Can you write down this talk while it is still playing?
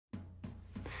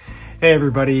Hey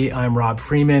everybody, I'm Rob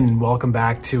Freeman and welcome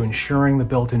back to Insuring the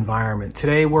Built Environment.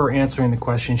 Today we're answering the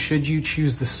question, should you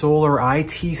choose the solar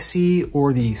ITC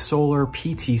or the solar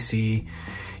PTC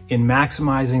in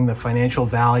maximizing the financial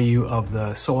value of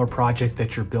the solar project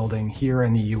that you're building here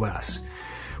in the US?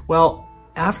 Well,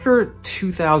 after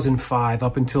 2005,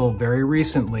 up until very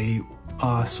recently,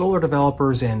 solar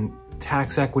developers and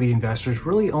tax equity investors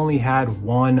really only had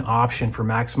one option for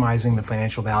maximizing the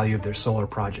financial value of their solar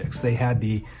projects. They had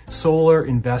the Solar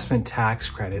Investment Tax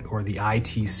Credit, or the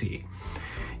ITC.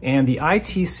 And the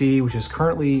ITC, which is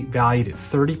currently valued at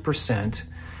 30%,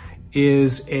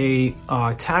 is a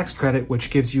tax credit which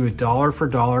gives you a dollar for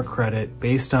dollar credit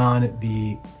based on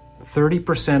the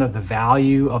 30% of the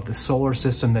value of the solar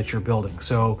system that you're building.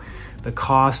 So the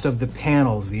cost of the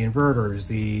panels, the inverters,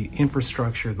 the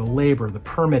infrastructure, the labor, the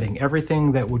permitting,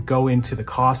 everything that would go into the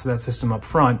cost of that system up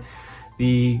front,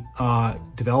 the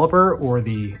developer or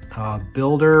the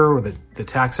builder or the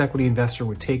tax equity investor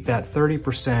would take that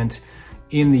 30%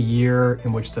 in the year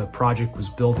in which the project was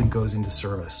built and goes into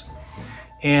service.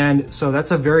 And so that's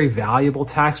a very valuable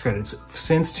tax credit.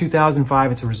 Since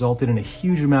 2005, it's resulted in a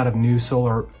huge amount of new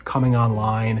solar coming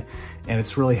online, and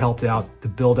it's really helped out to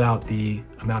build out the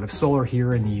amount of solar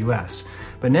here in the US.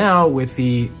 But now with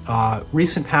the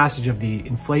recent passage of the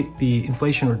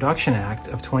Inflation Reduction Act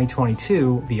of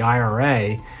 2022, the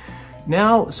IRA,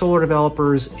 now solar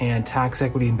developers and tax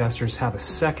equity investors have a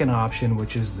second option,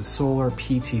 which is the solar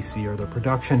PTC, or the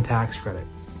production tax credit.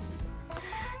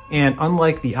 And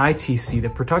unlike the ITC, the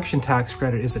production tax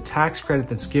credit is a tax credit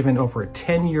that's given over a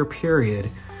 10-year period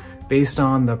based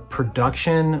on the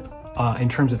production in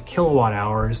terms of kilowatt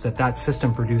hours that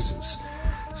system produces.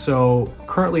 So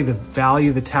currently the value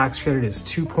of the tax credit is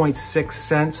 2.6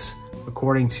 cents,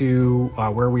 according to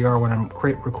where we are when I'm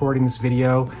recording this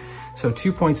video. So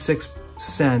 2.6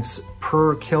 cents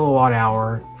per kilowatt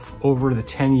hour over the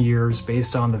 10 years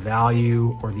based on the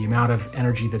value or the amount of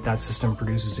energy that system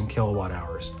produces in kilowatt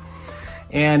hours.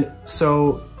 And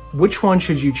so which one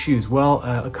should you choose? Well,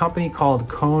 a company called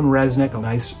Cohn Reznick, a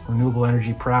nice renewable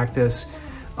energy practice,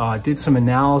 did some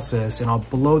analysis, and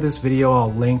below this video,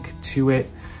 I'll link to it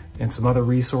and some other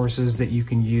resources that you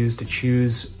can use to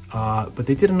choose. But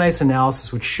they did a nice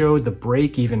analysis which showed the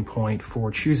break-even point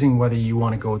for choosing whether you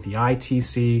want to go with the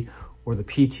ITC or the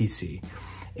PTC.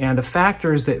 And the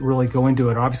factors that really go into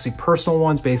it are obviously personal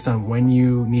ones based on when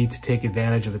you need to take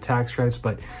advantage of the tax credits,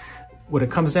 but what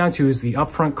it comes down to is the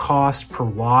upfront cost per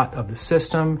watt of the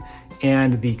system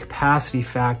and the capacity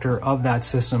factor of that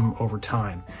system over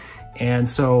time. And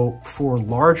so for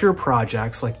larger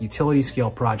projects like utility scale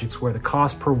projects where the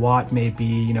cost per watt may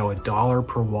be, $1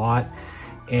 per watt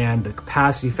and the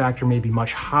capacity factor may be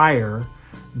much higher,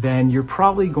 then you're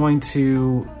probably going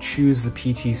to choose the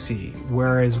PTC.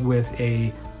 Whereas with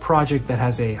a project that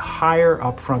has a higher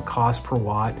upfront cost per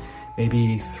watt,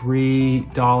 maybe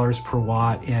 $3 per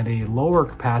watt and a lower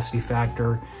capacity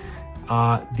factor,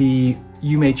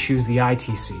 you may choose the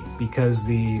ITC because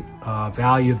the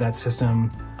value of that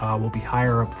system will be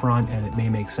higher up front, and it may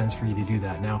make sense for you to do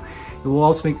that. Now, it will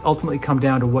also ultimately come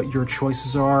down to what your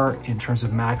choices are in terms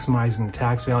of maximizing the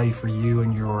tax value for you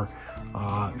and your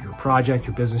project,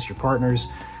 your business, your partners.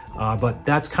 But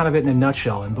that's kind of it in a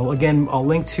nutshell. And again, I'll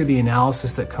link to the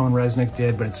analysis that Cohn Reznick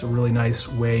did, but it's a really nice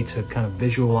way to kind of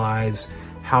visualize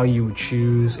how you would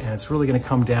choose. And it's really going to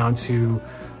come down to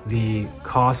the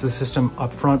cost of the system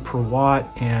upfront per watt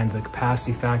and the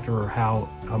capacity factor, or how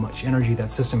much energy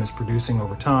that system is producing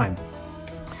over time.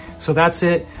 So that's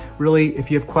it. Really,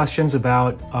 if you have questions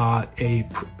about a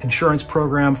insurance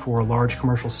program for a large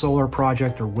commercial solar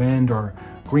project or wind or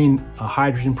green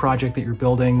hydrogen project that you're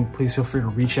building, please feel free to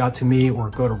reach out to me or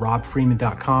go to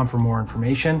robfreeman.com for more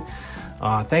information.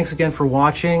 Thanks again for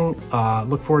watching.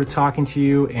 Look forward to talking to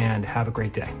you, and have a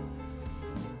great day.